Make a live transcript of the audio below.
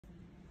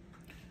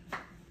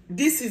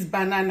This is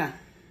banana.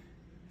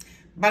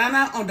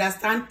 Banana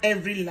understand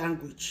every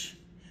language.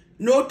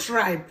 No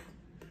tribe,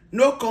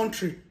 no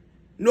country,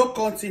 no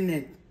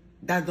continent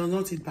that does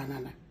not eat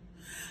banana.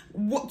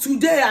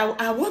 Today,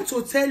 I want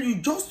to tell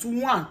you just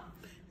one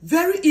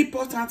very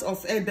important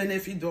of health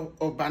benefit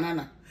of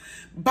banana.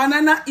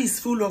 Banana is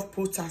full of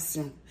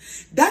potassium.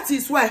 That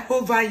is why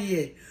over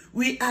here,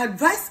 we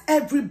advise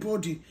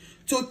everybody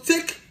to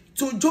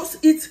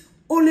just eat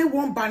only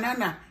one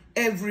banana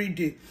every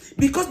day,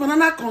 because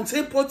banana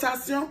contain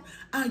potassium,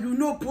 and you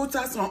know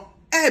potassium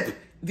help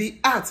the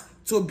heart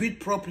to beat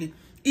properly.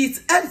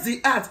 It helps the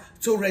heart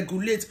to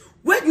regulate.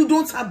 When you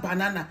don't have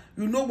banana,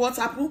 you know what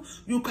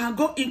happens? You can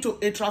go into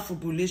atrial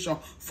fibrillation.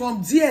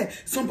 From there,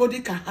 somebody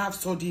can have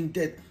sudden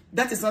death.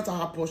 That is not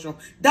our portion.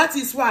 That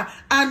is why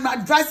I'm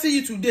advising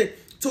you today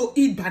to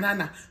eat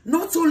banana.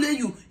 Not only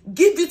you,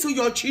 give it to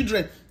your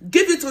children,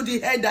 give it to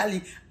the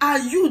elderly,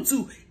 and you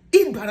too,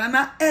 eat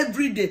banana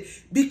every day,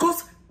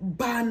 because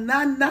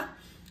banana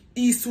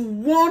is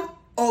one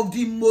of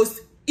the most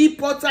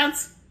important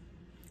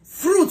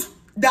fruit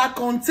that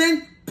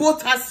contain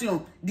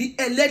potassium, the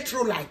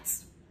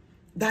electrolytes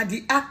that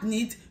the heart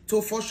needs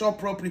to function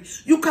properly.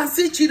 You can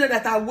see children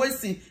that are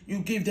wasting, you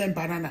give them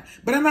banana.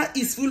 Banana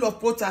is full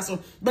of potassium.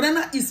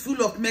 Banana is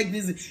full of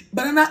magnesium.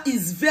 Banana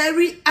is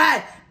very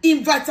high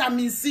in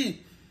vitamin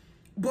C.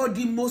 But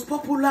the most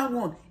popular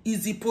one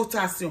is the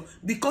potassium,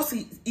 because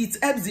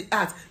it helps the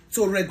heart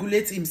to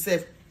regulate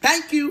himself.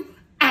 Thank you,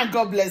 and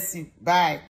God bless you. Bye.